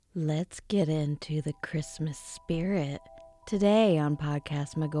Let's get into the Christmas spirit today on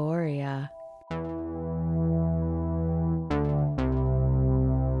Podcast Magoria.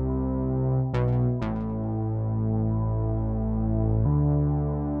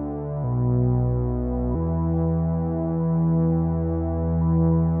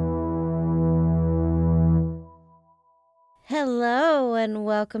 Hello and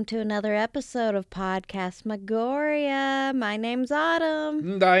welcome to another episode of Podcast Magoria. My name's Autumn.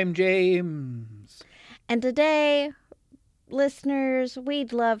 And I'm James. And today, listeners,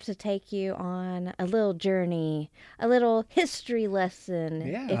 we'd love to take you on a little journey, a little history lesson,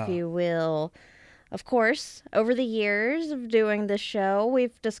 if you will. Of course, over the years of doing this show,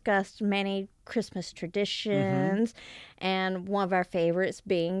 we've discussed many Christmas traditions, and one of our favorites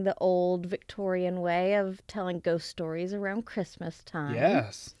being the old Victorian way of telling ghost stories around Christmas time.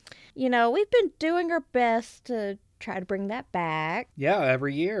 Yes. You know, we've been doing our best to try to bring that back. Yeah,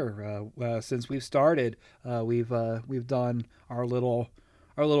 every year since we've started, we've done our little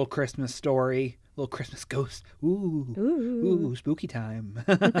Christmas story, little Christmas ghost. Ooh, spooky time.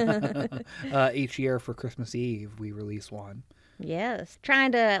 Each year for Christmas Eve, we release one. Yes,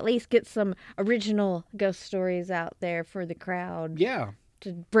 trying to at least get some original ghost stories out there for the crowd. Yeah.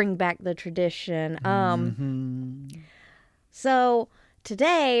 To bring back the tradition. So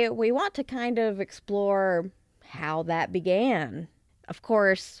today we want to kind of explore how that began. Of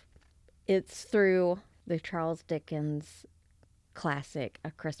course, it's through the Charles Dickens classic,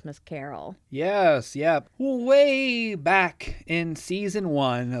 A Christmas Carol. Yes, yep. Way back in season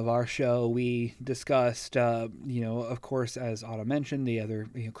 1 of our show, we discussed, of course, as Autumn mentioned, the other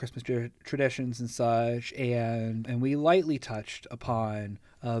Christmas traditions and such, and we lightly touched upon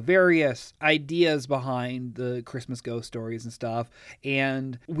various ideas behind the Christmas ghost stories and stuff,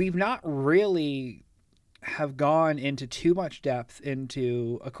 and we've not really have gone into too much depth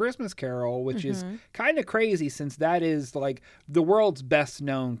into A Christmas Carol, which is kind of crazy since that is like the world's best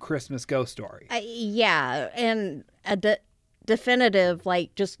known Christmas ghost story. Yeah, and a definitive,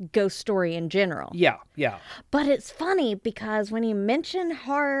 like, just ghost story in general. Yeah. But it's funny because when you mention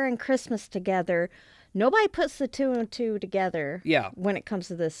horror and Christmas together, nobody puts the two and two together when it comes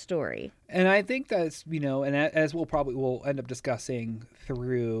to this story. And I think that's, and as we'll end up discussing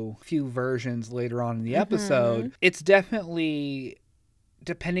through a few versions later on in the episode, it's definitely,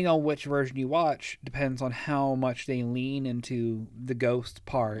 depending on which version you watch, depends on how much they lean into the ghost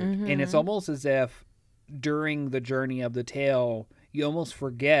part. And it's almost as if during the journey of the tale, you almost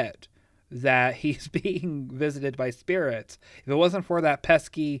forget that he's being visited by spirits. If it wasn't for that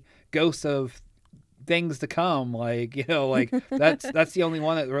pesky ghost of things to come, that's the only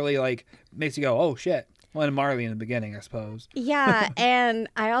one that really makes you go, oh shit. Well, and Marley in the beginning, I suppose. Yeah, and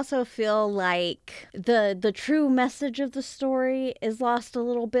I also feel like the true message of the story is lost a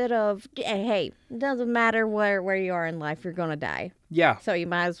little bit of, hey, it doesn't matter where you are in life, you're gonna die. Yeah. So you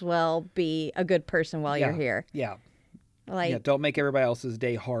might as well be a good person while you're here. Yeah. Don't make everybody else's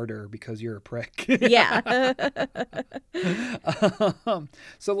day harder because you're a prick. Yeah.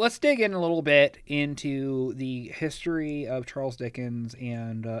 So let's dig in a little bit into the history of Charles Dickens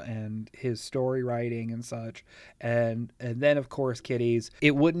and his story writing and such. And then, of course, kiddies,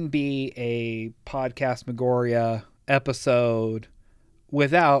 it wouldn't be a Podcast Magoria episode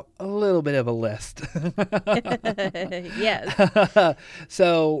without a little bit of a list. Yes.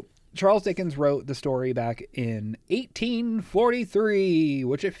 So Charles Dickens wrote the story back in 1843,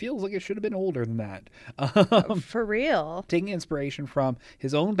 which it feels like it should have been older than that. For real. Taking inspiration from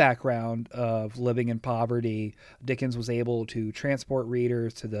his own background of living in poverty, Dickens was able to transport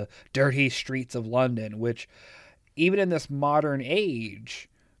readers to the dirty streets of London, which even in this modern age,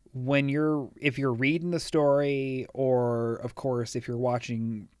 if you're reading the story, or of course if you're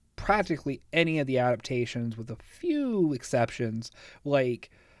watching practically any of the adaptations with a few exceptions,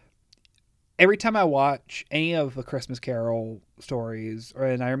 every time I watch any of A Christmas Carol stories,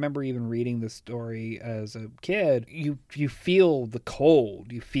 and I remember even reading this story as a kid, you feel the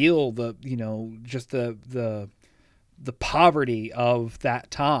cold, you feel the just the poverty of that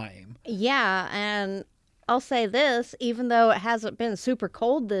time. Yeah, and I'll say this, even though it hasn't been super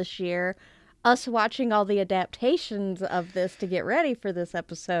cold this year, us watching all the adaptations of this to get ready for this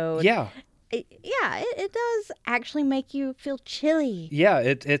episode. Yeah. It does actually make you feel chilly. Yeah,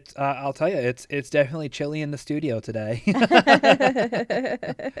 it's I'll tell you, it's definitely chilly in the studio today.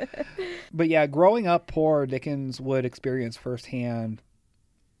 But yeah, growing up poor, Dickens would experience firsthand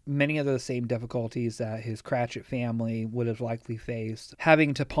many of the same difficulties that his Cratchit family would have likely faced,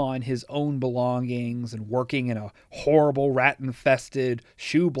 having to pawn his own belongings and working in a horrible rat-infested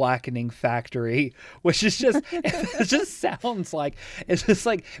shoe blackening factory, which is just, it just sounds like, it's just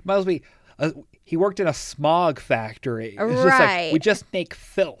like, might as well be, he worked in a smog factory. It's just like, we just make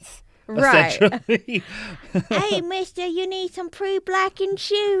filth. Right. Essentially. Hey, mister, you need some pre-blackened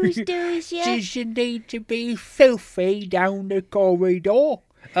shoes, do you? Does you need to be filthy down the corridor?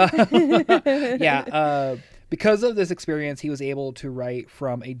 Because of this experience, he was able to write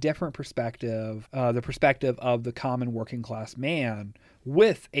from a different perspective, the perspective of the common working class man,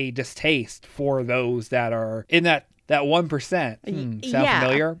 with a distaste for those that are in that 1%. Sound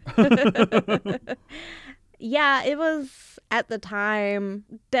familiar? Yeah, it was, at the time,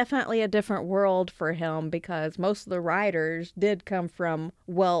 definitely a different world for him, because most of the writers did come from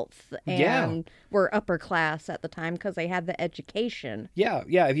wealth and were upper class at the time because they had the education. Yeah.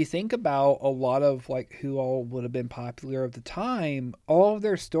 If you think about a lot of like who all would have been popular at the time, all of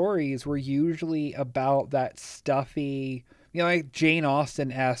their stories were usually about that stuffy, like Jane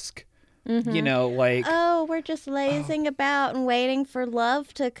Austen-esque, like... Oh, we're just lazing about and waiting for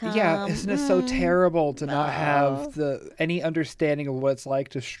love to come. Yeah, isn't it so terrible to not have any understanding of what it's like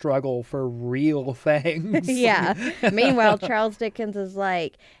to struggle for real things? Yeah. Meanwhile, Charles Dickens is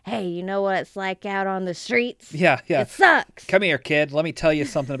like, hey, you know what it's like out on the streets? Yeah. It sucks. Come here, kid. Let me tell you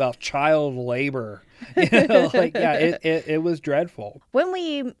something about child labor. It was dreadful. When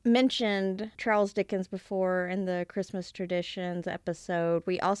we mentioned Charles Dickens before in the Christmas Traditions episode,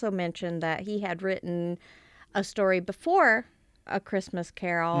 we also mentioned that he had written a story before A Christmas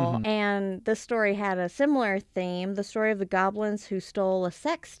Carol, and this story had a similar theme, the story of the goblins who stole a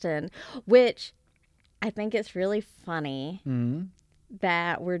sexton, which I think it's really funny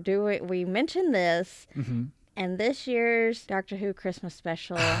that we mentioned this. And this year's Doctor Who Christmas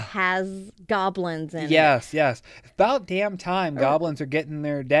special has goblins in it. Yes. About damn time goblins are getting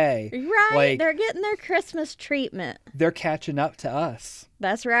their day. Right. Like, they're getting their Christmas treatment. They're catching up to us.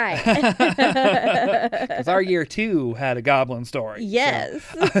 That's right. Because our year 2 had a goblin story. Yes.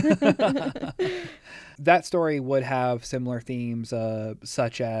 So. That story would have similar themes,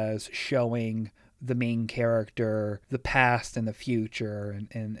 such as showing the main character, the past and the future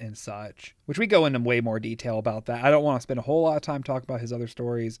and such, which we go into way more detail about that. I don't want to spend a whole lot of time talking about his other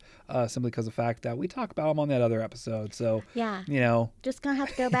stories, simply because of the fact that we talk about them on that other episode. So, yeah, just going to have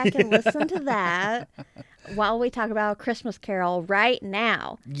to go back and listen to that while we talk about Christmas Carol right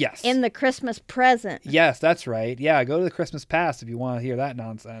now. Yes. In the Christmas present. Yes, that's right. Yeah, go to the Christmas past if you want to hear that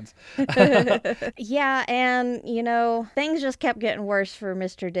nonsense. Yeah, and, things just kept getting worse for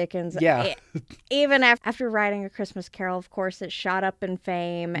Mr. Dickens. Yeah. Even after writing A Christmas Carol, of course, it shot up in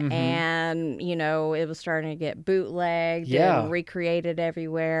fame, and, it was starting to get bootlegged and recreated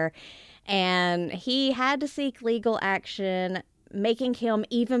everywhere. And he had to seek legal action, making him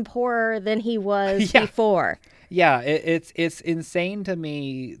even poorer than he was before. Yeah, it's insane to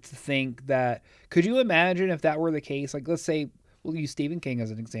me to think that. Could you imagine if that were the case? Like, let's say we'll use Stephen King as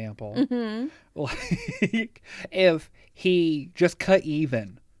an example. Like, if he just cut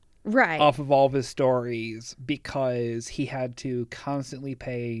even off of all of his stories because he had to constantly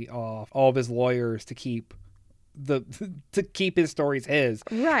pay off all of his lawyers to keep his stories his.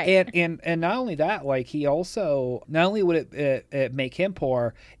 Right. And not only that, like, he also, not only would it make him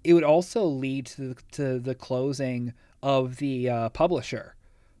poor, it would also lead to the closing of the publisher.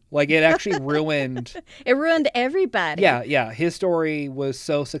 Like, it actually ruined... It ruined everybody. Yeah. His story was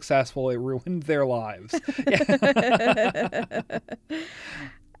so successful, it ruined their lives.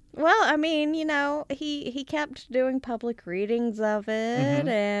 Well, I mean, he kept doing public readings of it,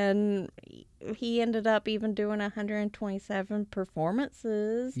 and he ended up even doing 127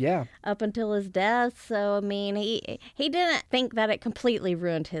 performances up until his death. So, I mean, he didn't think that it completely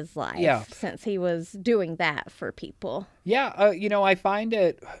ruined his life since he was doing that for people. Yeah, I find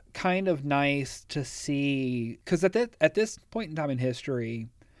it kind of nice to see, because at this point in time in history,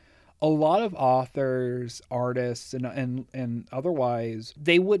 a lot of authors, artists, and otherwise,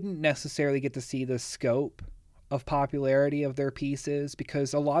 they wouldn't necessarily get to see the scope of popularity of their pieces,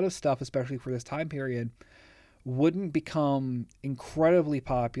 because a lot of stuff, especially for this time period, wouldn't become incredibly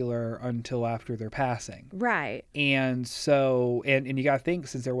popular until after their passing. Right. And so, and you got to think,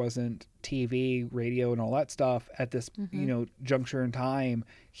 since there wasn't TV, radio, and all that stuff at this, juncture in time,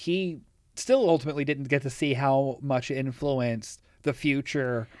 he still ultimately didn't get to see how much it influenced the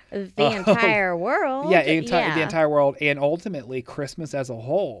future, the entire world. The entire world, and ultimately Christmas as a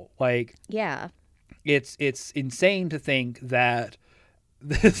whole. Like, it's insane to think that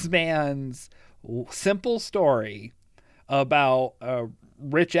this man's simple story about a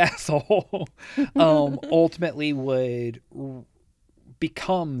rich asshole ultimately would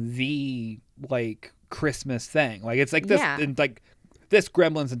become the like Christmas thing. Like it's like this, and like this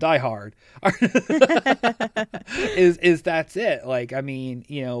Gremlins and Die Hard is that's it. Like, I mean,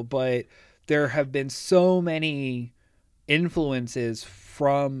 you know, but there have been so many influences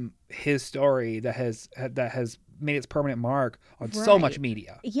from his story that has made its permanent mark on so much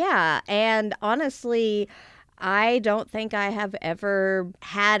media. Yeah, and honestly, I don't think I have ever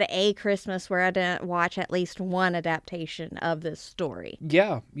had a Christmas where I didn't watch at least one adaptation of this story.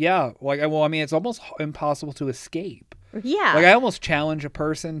 Yeah. Like, well, I mean, it's almost impossible to escape. Yeah. Like, I almost challenge a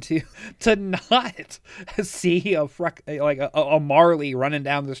person to not see a Marley running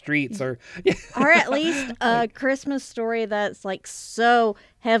down the streets or at least a Christmas story that's like so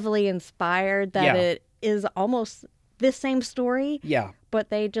heavily inspired that it is almost the same story. Yeah. But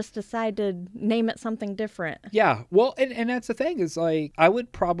they just decide to name it something different. Yeah. Well, and that's the thing is, like, I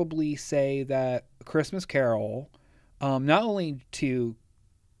would probably say that Christmas Carol, not only to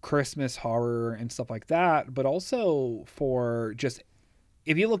Christmas horror and stuff like that, but also for just,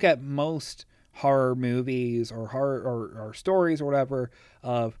 if you look at most horror movies or horror or stories or whatever,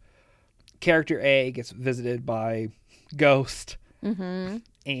 of character A gets visited by ghost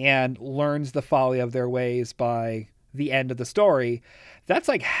and learns the folly of their ways by the end of the story. That's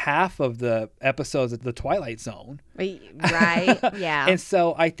like half of the episodes of The Twilight Zone. Right. Yeah. And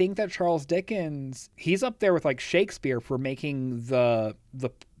so I think that Charles Dickens, he's up there with like Shakespeare for making the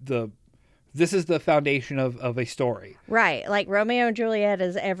this is the foundation of a story. Right. Like Romeo and Juliet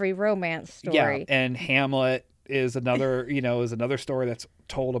is every romance story. Yeah. And Hamlet is another, is another story that's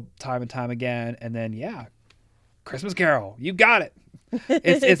told time and time again. And then, Christmas Carol, you got it.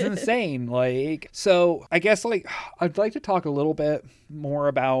 It's insane. Like, so I guess like I'd like to talk a little bit more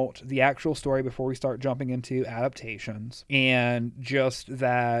about the actual story before we start jumping into adaptations, and just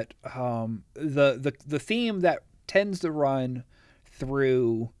that the theme that tends to run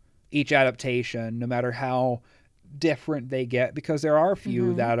through each adaptation, no matter how different they get, because there are a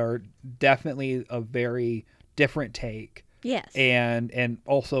few that are definitely a very different take. Yes. And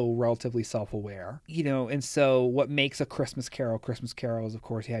also relatively self-aware. And so what makes a Christmas Carol is, of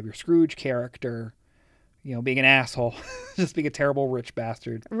course, you have your Scrooge character, being an asshole, just being a terrible rich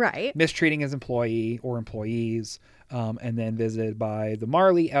bastard. Right. Mistreating his employee or employees, and then visited by the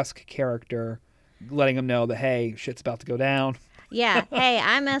Marley-esque character, letting him know that, hey, shit's about to go down. Yeah. Hey,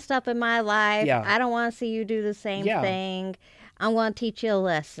 I messed up in my life. Yeah. I don't want to see you do the same thing. I'm going to teach you a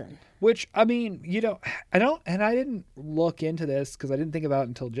lesson. Which, I mean, I didn't look into this because I didn't think about it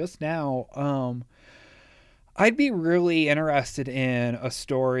until just now. I'd be really interested in a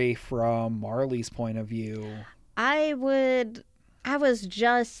story from Marley's point of view. I was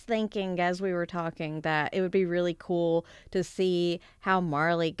just thinking as we were talking that it would be really cool to see how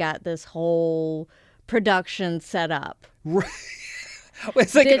Marley got this whole production set up. Right.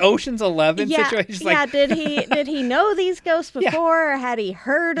 It's like an Ocean's 11 situation. Yeah, did he know these ghosts before, or had he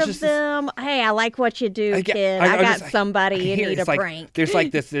heard of them? Hey, I like what you do, kid. I got somebody you need a prank. There's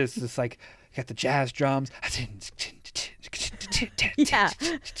like this like, you got the jazz drums. Yeah.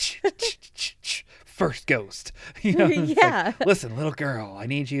 First ghost. Yeah. Like, listen, little girl, I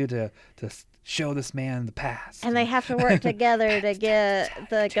need you to show this man the past. And they have to work together to get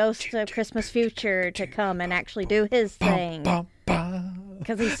the ghost of Christmas Future to come and actually do his thing.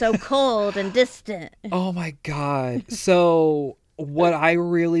 Because he's so cold and distant. Oh my God. So what I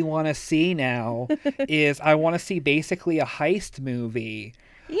really want to see now is I want to see basically a heist movie.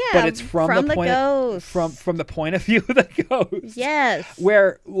 Yeah, but it's from the ghost. From the point of view of the ghost. Yes.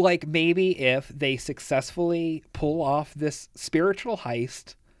 Where, like, maybe if they successfully pull off this spiritual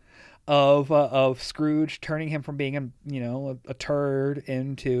heist of Scrooge turning him from being a turd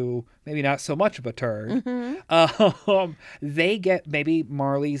into maybe not so much of a turd, maybe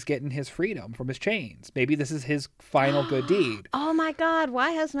Marley's getting his freedom from his chains. Maybe this is his final good deed. Oh my God,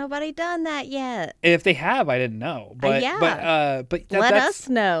 why has nobody done that yet? If they have, I didn't know. But let us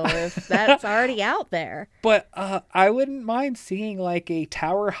know if that's already out there. But I wouldn't mind seeing like a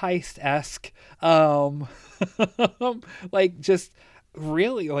Tower Heist-esque like just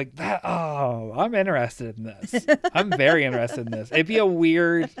really like that. Oh, I'm interested in this. I'm very interested in this. It would be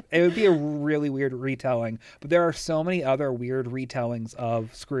a really weird retelling, but there are so many other weird retellings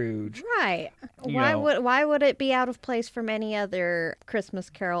of Scrooge. Right. Why would it be out of place from any other Christmas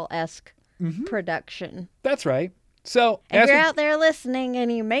Carol-esque production? That's right. So if you're out there listening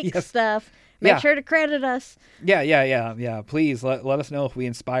and you make stuff, make sure to credit us. Yeah. Please let us know if we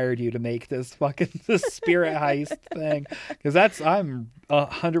inspired you to make this spirit heist thing, because I'm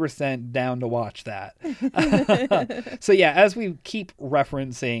 100% down to watch that. So yeah, as we keep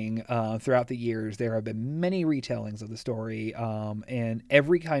referencing throughout the years, there have been many retellings of the story in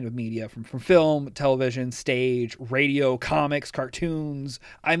every kind of media, from film, television, stage, radio, comics, cartoons.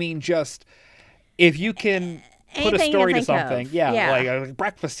 I mean, just if you can put a story to something, like a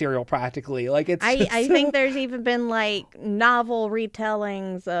breakfast cereal, practically. Like it's. I think there's even been like novel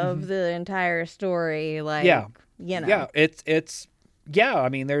retellings of the entire story. Like, you know, it's. I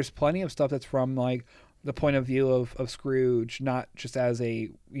mean, there's plenty of stuff that's from like the point of view of Scrooge, not just as a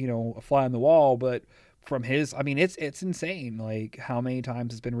a fly on the wall, but from his. I mean, it's insane, like how many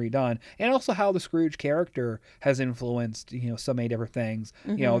times it's been redone, and also how the Scrooge character has influenced so many different things.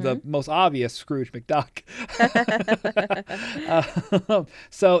 The most obvious, Scrooge McDuck.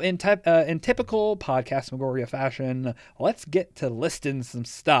 So in typical podcast Magoria fashion, let's get to listing some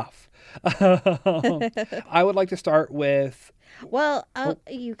stuff. I would like to start with. Well,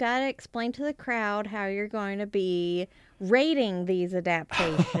 you got to explain to the crowd how you're going to be rating these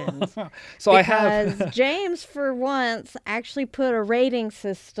adaptations. So because James, for once, actually put a rating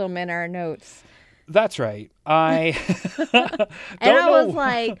system in our notes. That's right. I and I was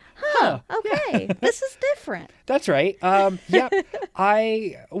like, okay, this is different. That's right.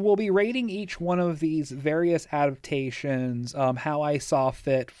 I will be rating each one of these various adaptations how I saw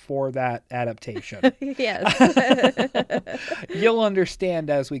fit for that adaptation. Yes. You'll understand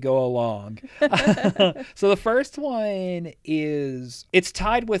as we go along. So the first one it's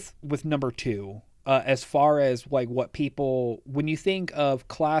tied with number 2. As far as like what people, when you think of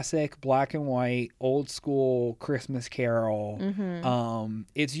classic black and white old school Christmas Carol,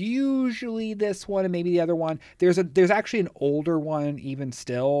 it's usually this one and maybe the other one. There's actually an older one even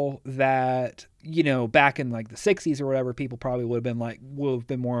still that back in like the 60s or whatever, people probably would have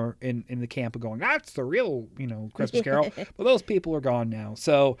been more in the camp of going, that's the real Christmas Carol, but those people are gone now.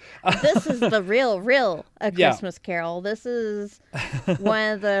 So this is the real Christmas Carol. This is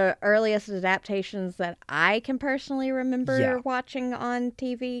one of the earliest adaptations that I can personally remember watching on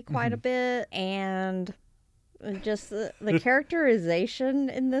TV quite a bit, and just the characterization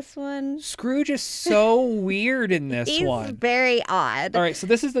in this one. Scrooge is so weird in this one. He's very odd. All right, so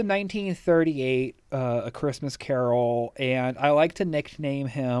this is the 1938 A Christmas Carol, and I like to nickname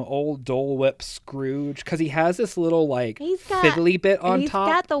him Old Dole Whip Scrooge because he has this little fiddly bit on top.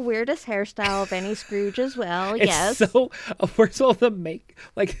 He's got the weirdest hairstyle of any Scrooge as well. Yes. So first of all,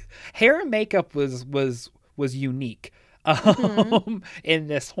 the hair and makeup was unique. In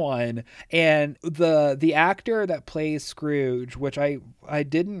this one, and the actor that plays Scrooge, which I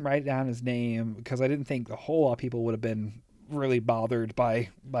didn't write down his name because I didn't think a whole lot of people would have been really bothered by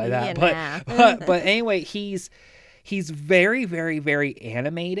that, but anyway, he's very, very, very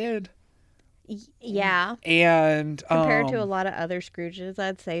animated. Yeah, and compared to a lot of other Scrooges,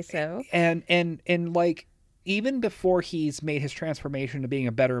 I'd say so. And like even before he's made his transformation to being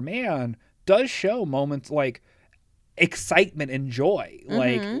a better man, does show moments like excitement and joy.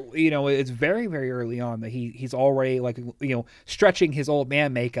 It's very, very early on that he's already stretching his old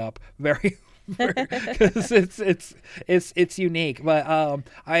man makeup very because it's unique. But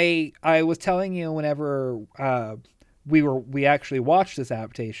I was telling you whenever we actually watched this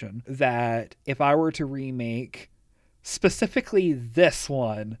adaptation that if I were to remake specifically this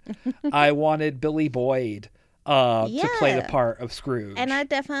one, I wanted Billy Boyd to play the part of Scrooge. And I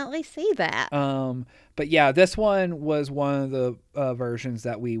definitely see that. But yeah, this one was one of the versions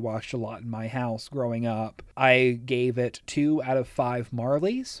that we watched a lot in my house growing up. I gave it 2 out of 5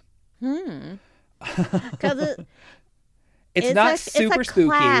 Marleys. Because it's not super spooky.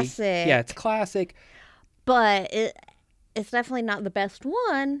 Classic, yeah, it's classic. But it's definitely not the best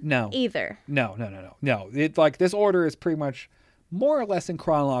one. No. Either. No. It's like this order is pretty much more or less in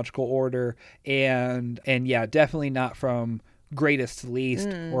chronological order, and yeah, definitely not from greatest to least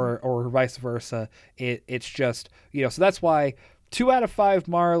or vice versa. It's just so that's why 2 out of 5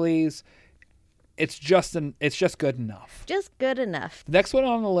 Marleys. It's just good enough. Just good enough. The next one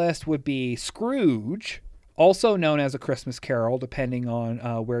on the list would be Scrooge, also known as A Christmas Carol, depending on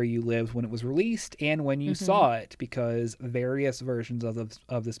where you lived when it was released and when you saw it, because various versions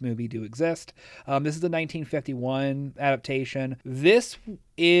of this movie do exist. This is the 1951 adaptation. This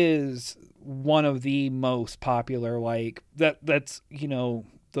is one of the most popular, that's the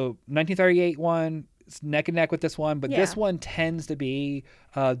 1938 one neck and neck with this one, but this one tends to be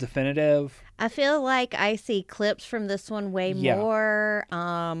definitive. I feel like I see clips from this one way more.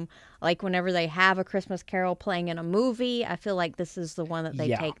 Like whenever they have A Christmas Carol playing in a movie, I feel like this is the one that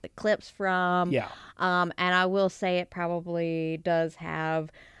they take the clips from. Yeah. And I will say it probably does have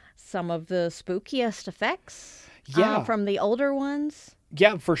some of the spookiest effects from the older ones.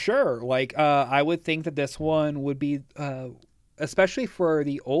 Yeah, for sure. Like, I would think that this one would be, especially for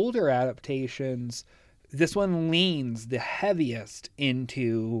the older adaptations, this one leans the heaviest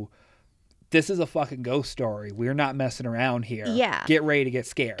into, this is a fucking ghost story. We're not messing around here. Yeah. Get ready to get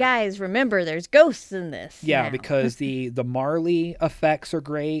scared. Guys, remember, there's ghosts in this. Yeah, now. because the Marley effects are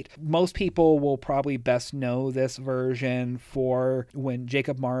great. Most people will probably best know this version for when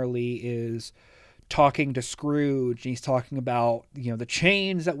Jacob Marley is talking to Scrooge, and he's talking about, the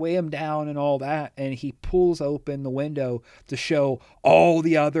chains that weigh him down and all that, and he pulls open the window to show all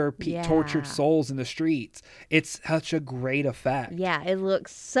the other tortured souls in the streets. It's such a great effect. Yeah, it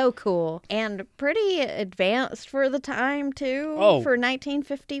looks so cool and pretty advanced for the time too. For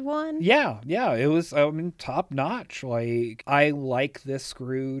 1951. Yeah, it was top notch. Like, I like this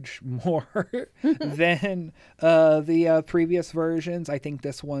Scrooge more than the previous versions. I think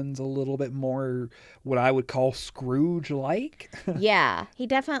this one's a little bit more what I would call Scrooge-like. Yeah, he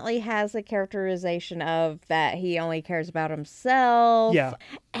definitely has a characterization of that he only cares about himself. Yeah.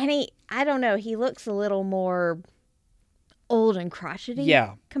 And I don't know, he looks a little more old and crotchety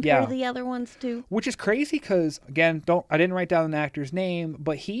compared to the other ones too. Which is crazy because, again, I didn't write down an actor's name,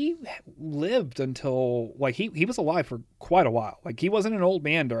 but he lived until, like, he was alive for quite a while. Like, he wasn't an old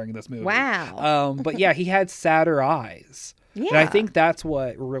man during this movie. Wow. But yeah, he had sadder eyes. Yeah. And I think that's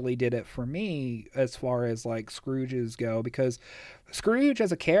what really did it for me as far as, like, Scrooges go, because Scrooge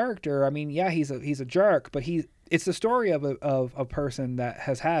as a character, I mean, yeah, he's a jerk, but it's the story of a person that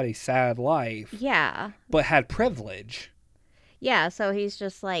has had a sad life. Yeah. But had privilege. Yeah, so he's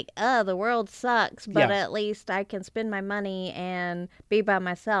just like, the world sucks, but at least I can spend my money and be by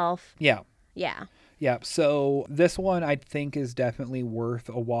myself. Yeah. Yeah. Yeah, so this one I think is definitely worth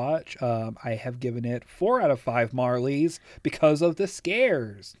a watch. I have given it 4 out of 5 Marleys because of the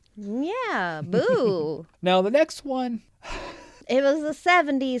scares. Yeah, boo. Now the next one... It was the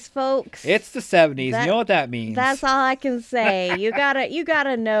 70s, folks. It's the 70s. You know what that means. That's all I can say. You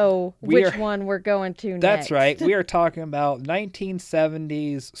gotta know which one we're going to next. That's right. We are talking about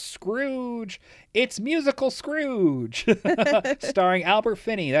 1970s Scrooge. It's Musical Scrooge, starring Albert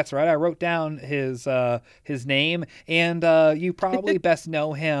Finney. That's right. I wrote down his name, and you probably best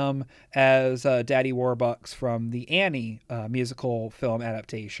know him as Daddy Warbucks from the Annie musical film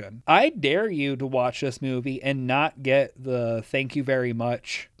adaptation. I dare you to watch this movie and not get the "Thank You Very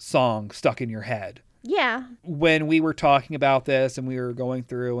Much" song stuck in your head. Yeah. When we were talking about this and we were going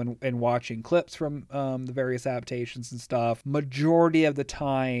through and watching clips from the various adaptations and stuff, majority of the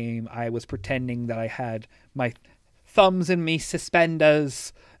time I was pretending that I had my thumbs in me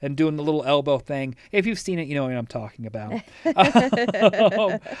suspenders and doing the little elbow thing. If you've seen it, you know what I'm talking about.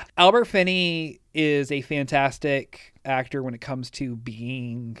 Albert Finney is a fantastic actor when it comes to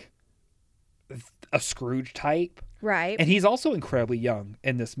being a Scrooge type. Right. And he's also incredibly young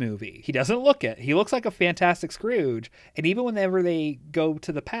in this movie. He doesn't look it. He looks like a fantastic Scrooge. And even whenever they go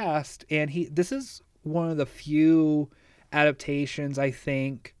to the past, and this is one of the few adaptations, I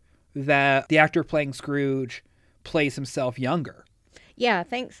think, that the actor playing Scrooge plays himself younger. Yeah, I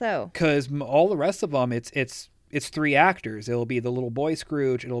think so. Because all the rest of them, it's 3 actors. It'll be the little boy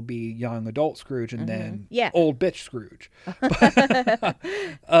Scrooge, it'll be young adult Scrooge, and then old bitch Scrooge.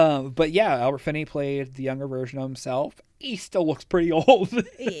 But yeah, Albert Finney played the younger version of himself. He still looks pretty old.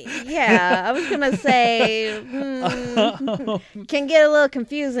 Yeah, I was going to say, can get a little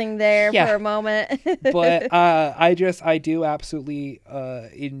confusing there for a moment. But I do absolutely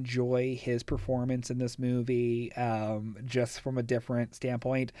enjoy his performance in this movie, just from a different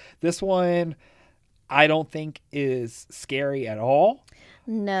standpoint. This one, I don't think is scary at all.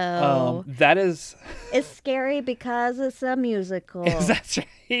 No. That is... It's scary because it's a musical. That's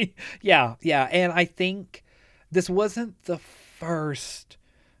right. Yeah. And I think this wasn't the first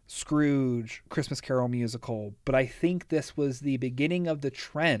Scrooge Christmas Carol musical, but I think this was the beginning of the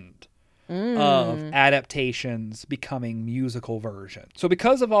trend of adaptations becoming musical versions. So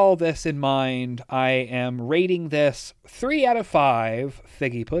because of all this in mind, I am rating this 3 out of 5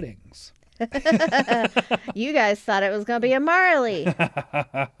 figgy puddings. You guys thought it was going to be a Marley.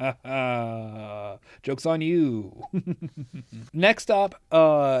 Joke's on you. Next up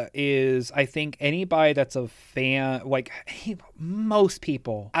is, I think, anybody that's a fan, like most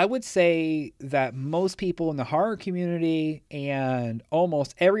people. I would say that most people in the horror community and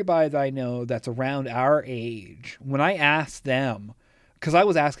almost everybody that I know that's around our age, when I ask them, because I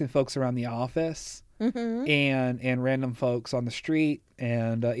was asking folks around the office and random folks on the street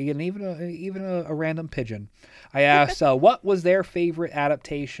and even a random pigeon, I asked what was their favorite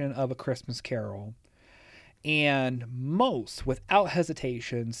adaptation of A Christmas Carol. And most, without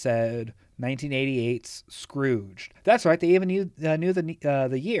hesitation, said 1988's Scrooged. That's right. They even knew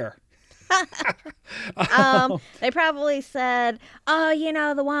the year. They probably said, "Oh,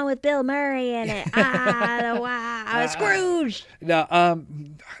 the one with Bill Murray in it." Scrooged. No,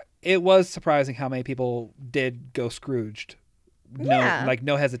 it was surprising how many people did go Scrooged.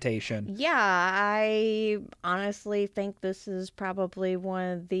 No hesitation. Yeah, I honestly think this is probably one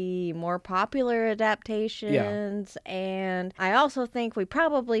of the more popular adaptations. Yeah. And I also think we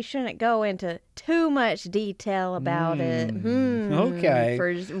probably shouldn't go into too much detail about it. Okay.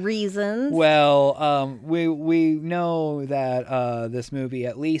 For reasons. Well, we know that this movie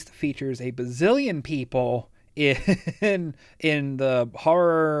at least features a bazillion people in the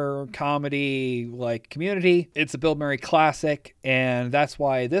horror comedy community. It's a Bill Murray classic, and that's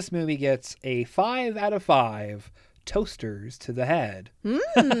why this movie gets a 5 out of 5 toasters to the head.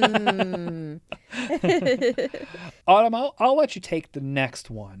 Autumn, I'll let you take the next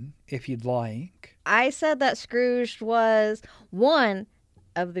one if you'd like. I said that Scrooge was one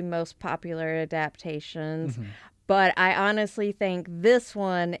of the most popular adaptations, but I honestly think this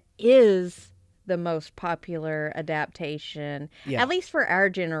one is the most popular adaptation, at least for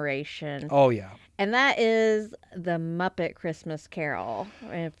our generation. Oh, yeah. And that is The Muppet Christmas Carol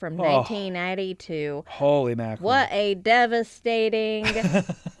from 1992. Holy mackerel. What a devastating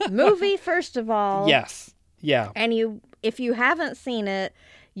movie, first of all. Yes. Yeah. And if you haven't seen it,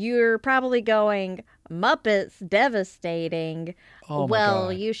 you're probably going, Muppets devastating. Oh, my God.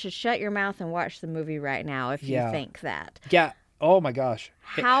 Well, you should shut your mouth and watch the movie right now if you think that. Yeah. Oh my gosh.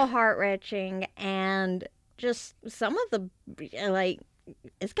 How heart-wrenching, and just some of the,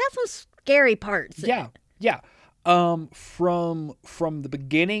 it's got some scary parts. Yeah. Yeah. From the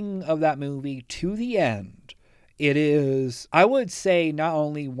beginning of that movie to the end, it is, I would say, not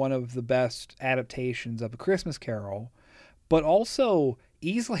only one of the best adaptations of A Christmas Carol, but also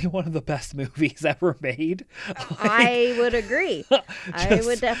easily one of the best movies ever made. I would agree. I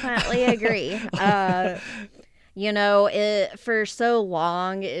would definitely agree. For so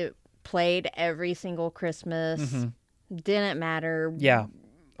long, it played every single Christmas. Didn't matter. Yeah.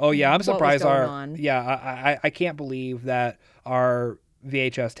 Oh, yeah. I'm surprised I can't believe that our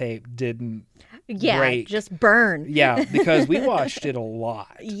VHS tape didn't break. Just burn. Yeah, because we watched it a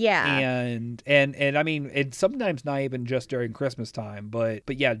lot. Yeah. And I mean, it's sometimes not even just during Christmas time, but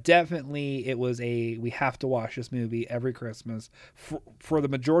yeah, definitely it was we have to watch this movie every Christmas for the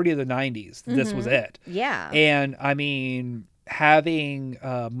majority of the 90s. This was it. Yeah. And I mean, having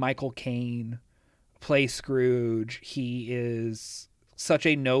Michael Caine play Scrooge, he is such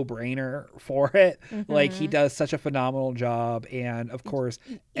a no-brainer for it. He does such a phenomenal job, and of course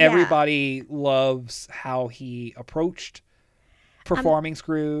everybody loves how he approached performing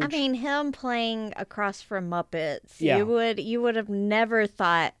Scrooge. I mean, him playing across from Muppets, yeah. you would have never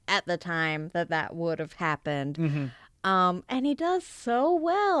thought at the time that would have happened. And he does so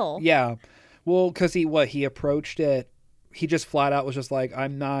well. Yeah. Well, because he approached it, he just flat out was just like,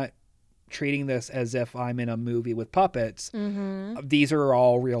 I'm not treating this as if I'm in a movie with puppets. These are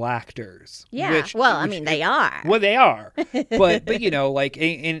all real actors. Yeah. They are. Well, they are. but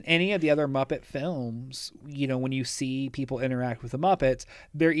in any of the other Muppet films, when you see people interact with the Muppets,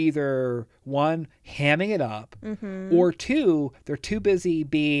 they're either one, hamming it up, or two, they're too busy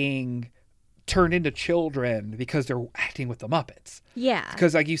being turned into children because they're acting with the Muppets. Yeah.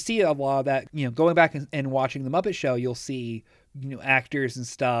 Because you see a lot of that, going back and watching the Muppet Show, you'll see actors and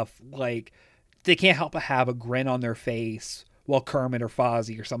stuff, they can't help but have a grin on their face while Kermit or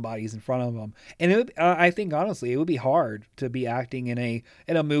Fozzie or somebody's in front of them. And I think, honestly, it would be hard to be acting in a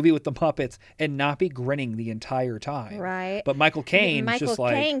movie with the Muppets and not be grinning the entire time. Right. But Michael Caine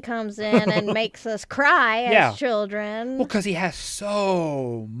comes in and makes us cry as children. Well, because he has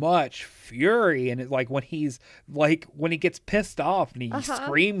so much fury, and when he gets pissed off and he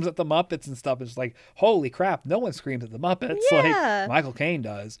screams at the Muppets and stuff, it's like, holy crap, no one screams at the Muppets like Michael Caine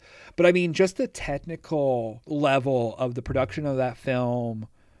does. But I mean, just the technical level of the production of that film,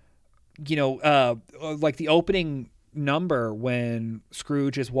 the opening number when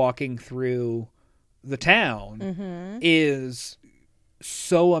Scrooge is walking through the town is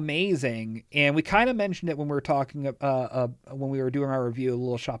so amazing. And we kind of mentioned it when we were talking when we were doing our review of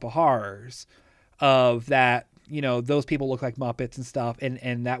Little Shop of Horrors, of that, you know, those people look like Muppets and stuff,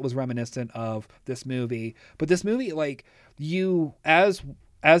 and that was reminiscent of this movie. But this movie, like, you as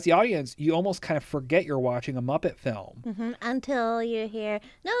the audience, you almost kind of forget you're watching a Muppet film. Mm-hmm. Until you hear,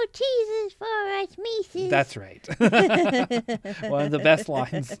 "No cheeses for us Mises." That's right. One of the best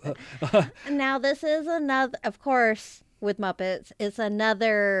lines. Now this is another, of course, with Muppets, it's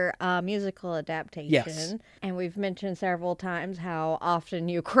another musical adaptation. Yes. And we've mentioned several times how often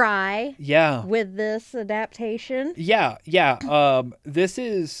you cry Yeah. with this adaptation. Yeah. This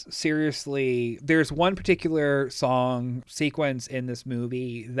is seriously, there's one particular song sequence in this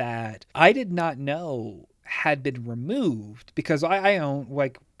movie that I did not know had been removed, because I own,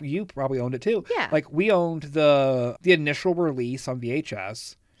 like, you probably owned it too. Yeah. Like, we owned the initial release on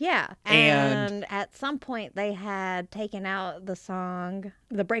VHS. Yeah. And at some point they had taken out the song,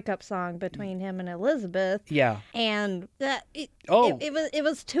 the breakup song between him and Elizabeth. Yeah. And that it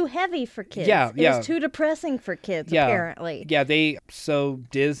was too heavy for kids. Yeah. It was too depressing for kids, apparently. Yeah, so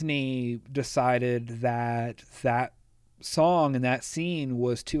Disney decided that song and that scene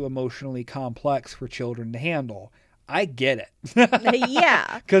was too emotionally complex for children to handle. I get it.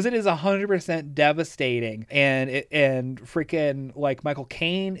 Yeah. Because it is 100% devastating. And freaking, like, Michael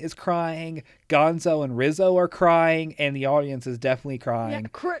Caine is crying, Gonzo and Rizzo are crying, and the audience is definitely crying.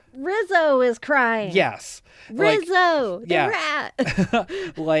 Yeah, Rizzo is crying. Yes. Rizzo, the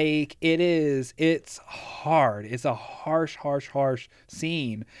rat. Like, it's hard. It's a harsh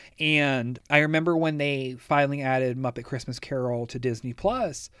scene. And I remember when they finally added Muppet Christmas Carol to Disney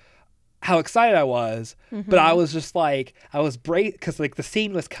Plus, how excited I was, but I was just like, I was because like the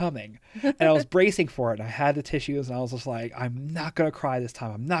scene was coming, and I was bracing for it, and I had the tissues, and I was just like, I'm not gonna cry this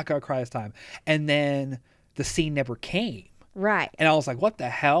time. And then the scene never came. Right. And I was like, what the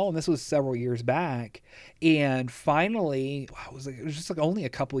hell? And this was several years back. And finally, it was just like only a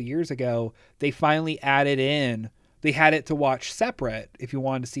couple of years ago, they finally added in. They had it to watch separate if you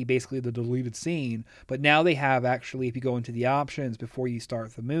wanted to see basically the deleted scene. But now they have, actually, if you go into the options before you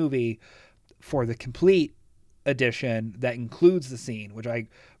start the movie, for the complete edition that includes the scene, which I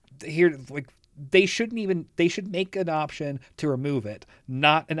hear, like, they should make an option to remove it,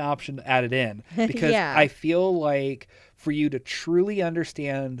 not an option to add it in. Because I feel like for you to truly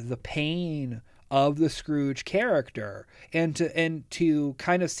understand the pain of the Scrooge character and to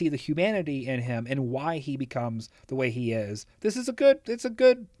kind of see the humanity in him and why he becomes the way he is, it's a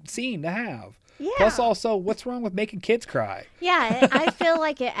good scene to have. Yeah. Plus, also, what's wrong with making kids cry? Yeah, I feel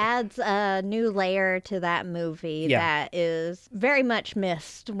like it adds a new layer to that movie that is very much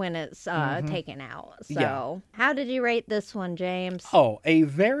missed when it's taken out. So, how did you rate this one, James? Oh, a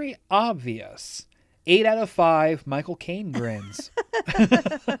very obvious 8 out of 5 Michael Caine grins.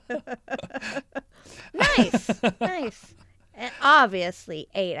 Nice. And obviously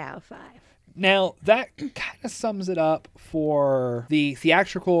 8 out of 5. Now, that kind of sums it up for the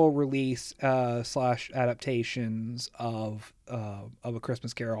theatrical release / adaptations of A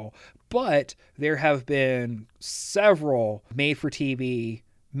Christmas Carol. But there have been several made-for-TV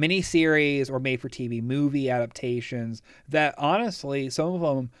miniseries or made-for-TV movie adaptations that, honestly, some of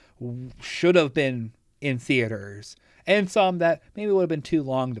them should have been in theaters, and some that maybe would have been too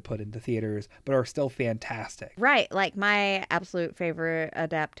long to put into theaters, but are still fantastic. Right, like my absolute favorite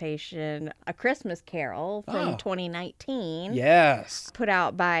adaptation, A Christmas Carol from 2019. Yes. Put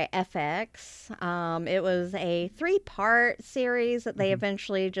out by FX. It was a 3-part series that they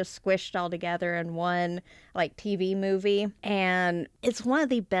eventually just squished all together in one, like, TV movie. And it's one of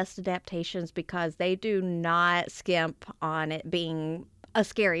the best adaptations because they do not skimp on it being a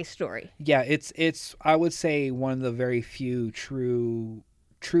scary story. Yeah, it's I would say one of the very few true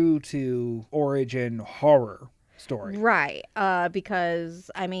to origin horror story. Right. Because,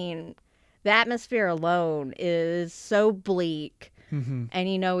 I mean, the atmosphere alone is so bleak. And,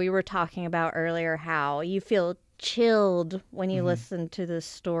 you know, we were talking about earlier how you feel chilled when you listen to this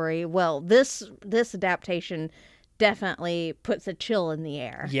story. Well, this adaptation definitely puts a chill in the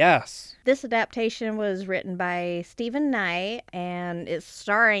air. Yes. This adaptation was written by Stephen Knight, and it's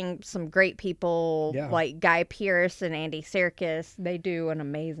starring some great people like Guy Pearce and Andy Serkis. They do an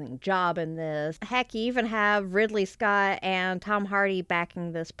amazing job in this. Heck, you even have Ridley Scott and Tom Hardy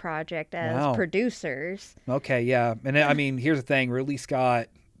backing this project as producers. Okay, yeah. And I mean, here's the thing. Ridley Scott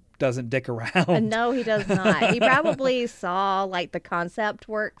doesn't dick around. No, he does not. He probably saw, like, the concept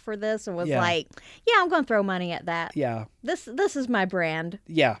work for this and was like, yeah, I'm going to throw money at that. Yeah. This is my brand.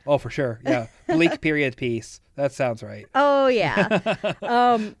 Yeah. Oh, for sure. Yeah. Bleak period piece. That sounds right. Oh, yeah.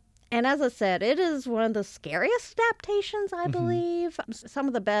 And as I said, it is one of the scariest adaptations, I believe. Some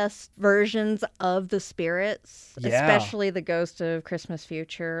of the best versions of the spirits, especially the Ghost of Christmas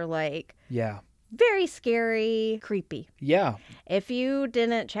Future. Like, very scary, creepy. Yeah. If you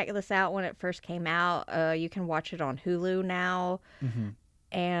didn't check this out when it first came out, you can watch it on Hulu now.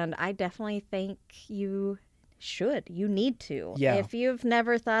 And I definitely think you should. You need to. Yeah. If you've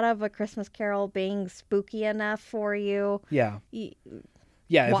never thought of A Christmas Carol being spooky enough for you. Yeah.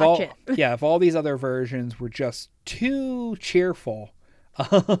 Watch it. If all these other versions were just too cheerful,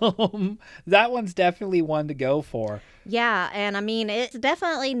 that one's definitely one to go for. Yeah, and I mean, it's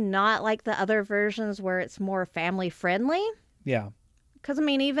definitely not like the other versions where it's more family friendly. Yeah. Because, I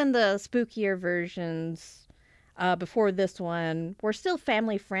mean, even the spookier versions before this one were still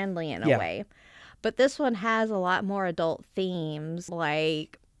family friendly in a way. But this one has a lot more adult themes.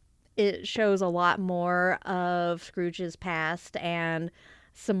 Like, it shows a lot more of Scrooge's past and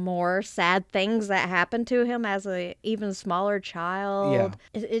some more sad things that happened to him as a even smaller child.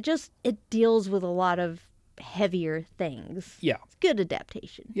 It deals with a lot of heavier things. Yeah. It's good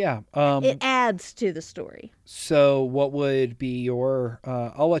adaptation. Yeah. It adds to the story. So what would be your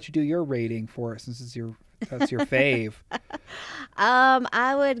I'll let you do your rating for it since that's your fave.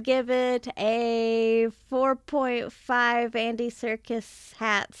 I would give it a 4.5 Andy Serkis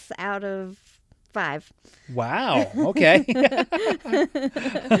hats out of 5. Wow. Okay.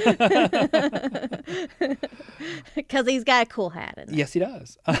 Because he's got a cool hat in it. Yes, he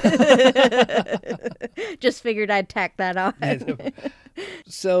does. Just figured I'd tack that on.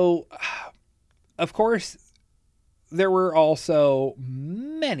 So, of course, there were also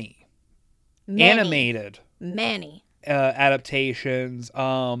many. Animated adaptations.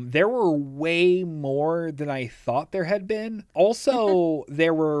 There were way more than I thought there had been. Also,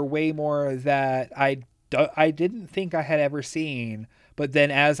 there were way more that I didn't think I had ever seen. But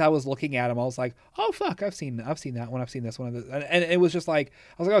then as I was looking at them, I was like, oh, fuck, I've seen that one. I've seen this one. And it was just like,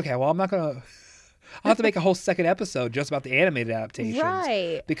 I was like, okay, well, I'm not going to... I'll have to make a whole second episode just about the animated adaptations.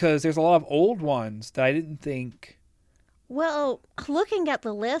 Right. Because there's a lot of old ones that I didn't think... Well, looking at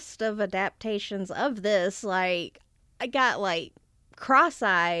the list of adaptations of this, like, I got, like,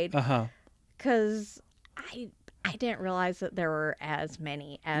 cross-eyed. Because I didn't realize that there were as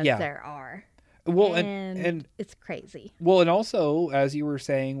many as there are. Well, and it's crazy. Well, and also, as you were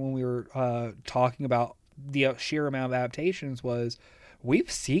saying when we were talking about the sheer amount of adaptations, was we've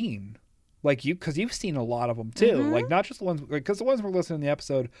seen, like, because you've seen a lot of them too. Like, not just the ones, because the ones we're listening to in the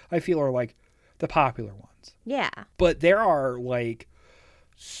episode, I feel are like the popular ones. Yeah. But there are like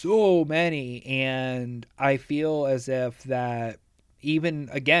so many, and I feel as if that even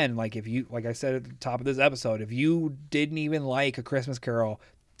again, like if you, like I said at the top of this episode, if you didn't even like A Christmas Carol,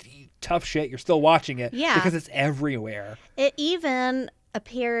 tough shit, you're still watching it because it's everywhere. It even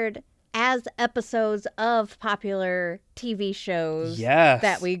appeared as episodes of popular TV shows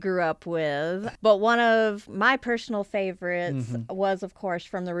that we grew up with. But one of my personal favorites was, of course,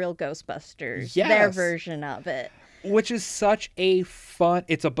 from The Real Ghostbusters, their version of it. Which is such a fun,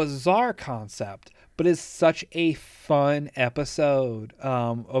 it's a bizarre concept, but it's such a fun episode.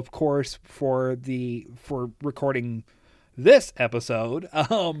 Of course, for recording this episode,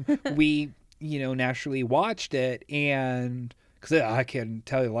 we, naturally watched it, and because I can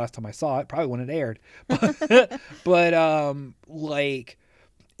tell you the last time I saw it, probably when it aired, but like,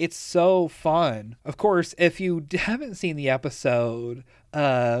 it's so fun. Of course, if you haven't seen the episode,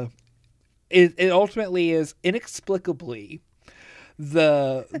 it ultimately is inexplicably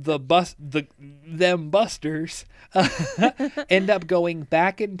them busters end up going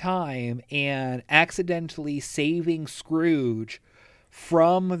back in time and accidentally saving Scrooge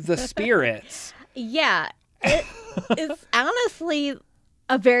from the spirits. Yeah. It's honestly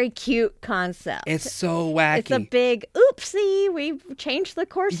a very cute concept. It's so wacky. It's a big oopsie. We've changed the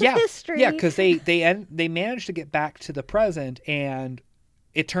course of history. Yeah, because they managed to get back to the present, and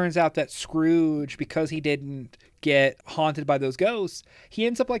it turns out that Scrooge, because he didn't get haunted by those ghosts, he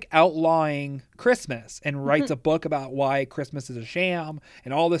ends up like outlawing Christmas and writes a book about why Christmas is a sham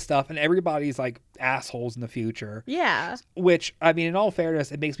and all this stuff, and everybody's like assholes in the future. Yeah. Which, I mean, in all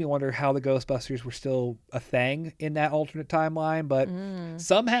fairness, it makes me wonder how the Ghostbusters were still a thing in that alternate timeline, but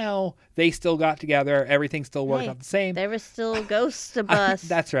somehow they still got together. Everything still worked out the same. There was still ghosts to bust.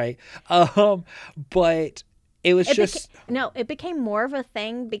 That's right. But it became more of a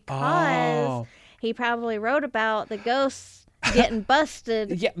thing because he probably wrote about the ghosts getting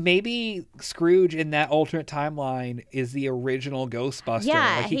busted. Yeah, maybe Scrooge in that alternate timeline is the original Ghostbuster.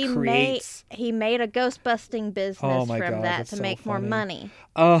 Yeah, like he made a ghost busting business from that to make more money.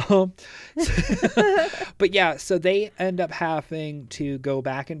 But yeah, so they end up having to go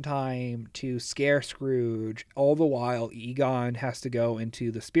back in time to scare Scrooge. All the while, Egon has to go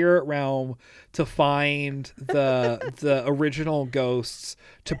into the spirit realm to find the original ghosts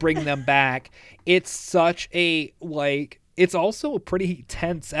to bring them back. It's such a it's also a pretty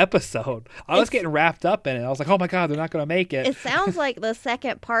tense episode. I was getting wrapped up in it. I was like, oh my God, they're not going to make it. It sounds like the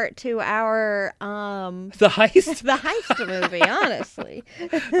second part to our... The Heist? The Heist movie, honestly.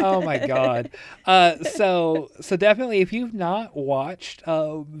 Oh my God. So definitely, if you've not watched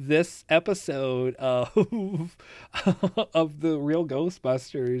this episode of the Real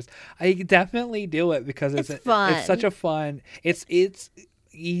Ghostbusters, I definitely do it because it's fun. It's such a fun... It's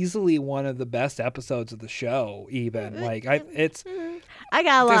easily one of the best episodes of the show. Even I got there's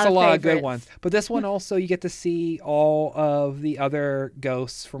a lot of good ones, but this one also you get to see all of the other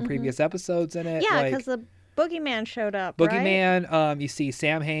ghosts from previous episodes in it. Yeah, because the Boogeyman showed up. Boogeyman, you see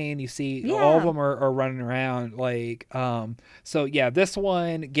Sam Hain, you see all of them are running around. So yeah, this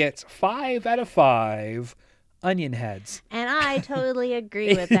one gets 5 out of 5 onion heads. And I totally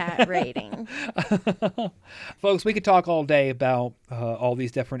agree with that rating. Folks, we could talk all day about all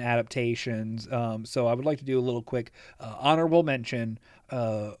these different adaptations. So I would like to do a little quick honorable mention.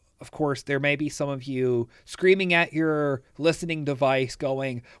 Of course, there may be some of you screaming at your listening device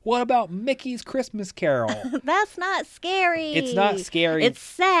going, what about Mickey's Christmas Carol? That's not scary. It's not scary. It's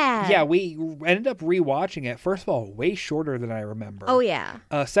sad. Yeah, we ended up rewatching it. First of all, way shorter than I remember. Oh, yeah.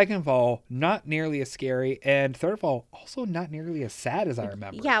 Second of all, not nearly as scary. And third of all, also not nearly as sad as I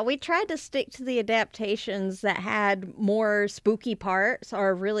remember. Yeah, we tried to stick to the adaptations that had more spooky parts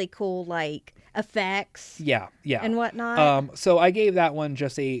or really cool, effects. Yeah. And whatnot. So I gave that one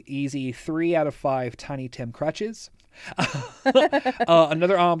just a easy 3 out of 5 Tiny Tim crutches.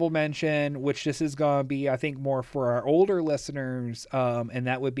 Another honorable mention, which this is going to be, I think, more for our older listeners, and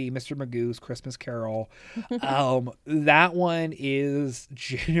that would be Mr. Magoo's Christmas Carol. That one is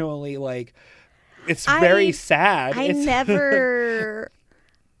genuinely it's very sad. I never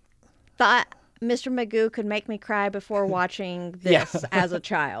thought Mr. Magoo could make me cry before watching this as a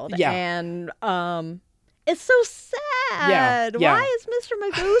child. Yeah. And it's so sad. Yeah. Why is Mr.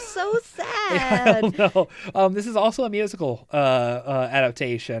 Magoo so sad? I don't know. This is also a musical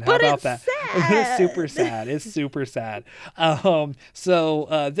adaptation. How about that? Sad. It's super sad. It's super sad.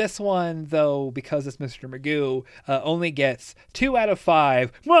 So this one, though, because it's Mr. Magoo, only gets 2 out of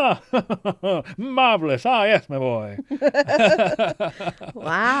 5. Marvelous. Ah, yes, my boy.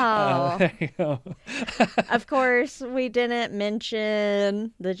 Wow. There you go. Of course, we didn't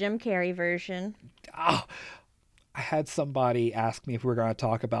mention the Jim Carrey version. Oh, I had somebody ask me if we were going to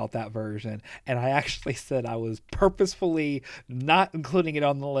talk about that version, and I actually said I was purposefully not including it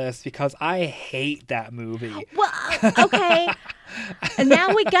on the list because I hate that movie. Well, okay. And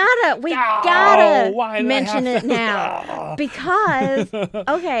now we gotta mention it now because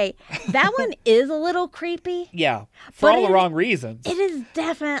okay, that one is a little creepy. Yeah, for all the wrong reasons. It is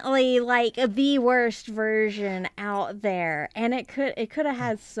definitely the worst version out there, and it could have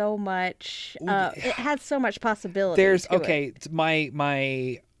had so much. It had so much possibility.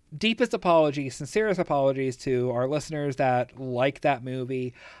 My deepest apologies, sincerest apologies to our listeners that like that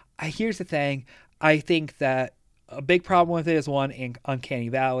movie. Here's the thing: I think that a big problem with it is one, in Uncanny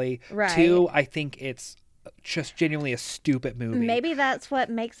Valley. Right. 2, I think it's just genuinely a stupid movie. Maybe that's what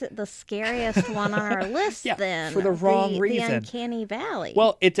makes it the scariest one on our list. Then for the wrong reason. The Uncanny Valley.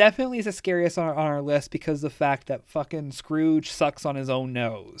 Well, it definitely is the scariest on our list because the fact that fucking Scrooge sucks on his own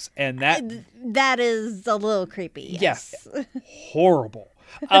nose, and that is a little creepy. Yes. Horrible.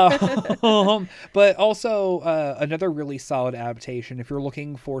 But also another really solid adaptation if you're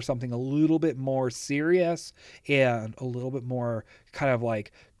looking for something a little bit more serious and a little bit more kind of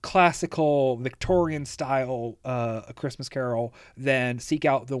classical Victorian style A Christmas Carol, then seek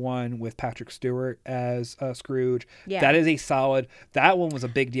out the one with Patrick Stewart as Scrooge. Yeah. That is a solid. That one was a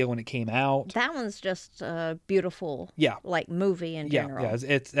big deal when it came out. That one's just a beautiful movie in general.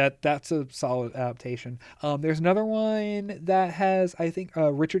 Yeah, that's a solid adaptation. There's another one that has, I think,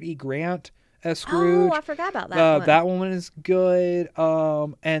 Richard E. Grant as Scrooge. Oh, I forgot about that one. That one is good.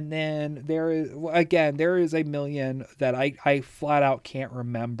 And then there is a million that I flat out can't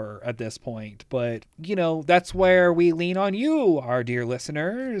remember at this point. But, that's where we lean on you, our dear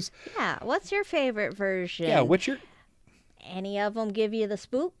listeners. Yeah. What's your favorite version? Yeah, what's your... any of them give you the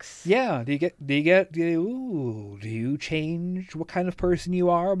spooks? Yeah. Do you change what kind of person you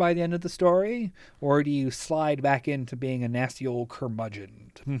are by the end of the story? Or do you slide back into being a nasty old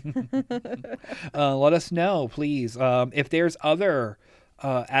curmudgeon? Let us know, please. If there's other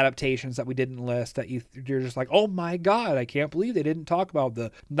adaptations that we didn't list that you're just like, oh my God, I can't believe they didn't talk about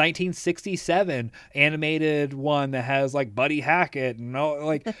the 1967 animated one that has like Buddy Hackett and all,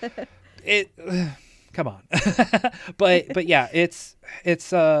 like it. Come on. but yeah, it's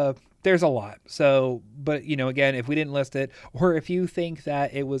there's a lot. So, but again, if we didn't list it, or if you think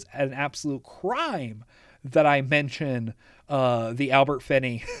that it was an absolute crime that I mention the Albert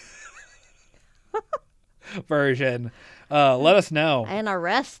Finney version, let us know and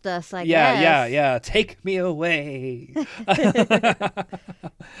arrest us. I guess. Yeah. Take me away.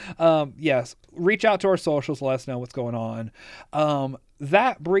 Yes. Reach out to our socials. Let us know what's going on.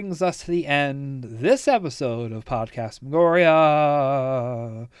 That brings us to the end this episode of Podcast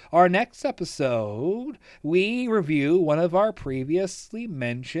Megoria. Our next episode, we review one of our previously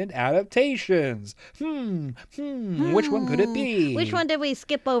mentioned adaptations. Which one could it be? Which one did we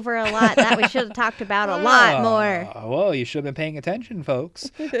skip over a lot that we should have talked about a lot more? Well, you should have been paying attention,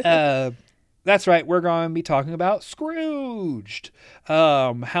 folks. That's right. We're going to be talking about Scrooged.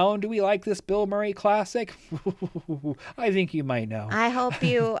 How do we like this Bill Murray classic? I think you might know. I hope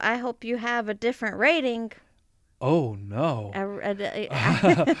you have a different rating. Oh no!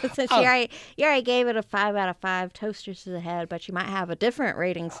 Since you already gave it a 5 out of 5 toasters to the head, but you might have a different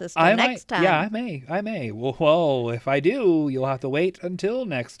rating system next time. Yeah, I may. Well, if I do, you'll have to wait until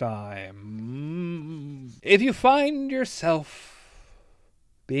next time. If you find yourself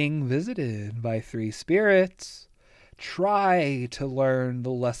being visited by 3 spirits, try to learn the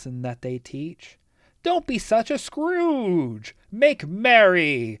lesson that they teach. Don't be such a Scrooge. Make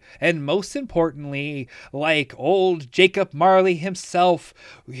merry. And most importantly, like old Jacob Marley himself,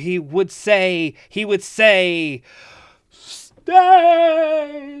 he would say, stay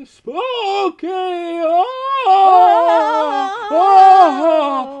spooky.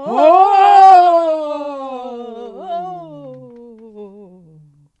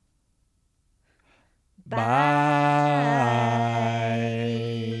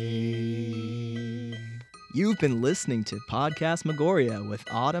 You've been listening to Podcast Megoria with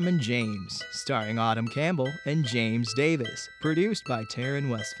Autumn and James, starring Autumn Campbell and James Davis, produced by Taryn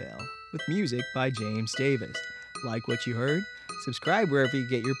Westphal, with music by James Davis. Like what you heard? Subscribe wherever you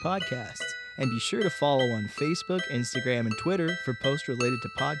get your podcasts, and be sure to follow on Facebook, Instagram, and Twitter for posts related to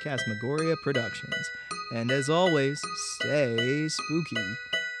Podcast Megoria Productions. And as always, stay spooky.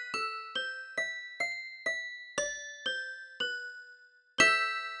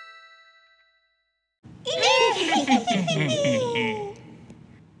 Hehehehe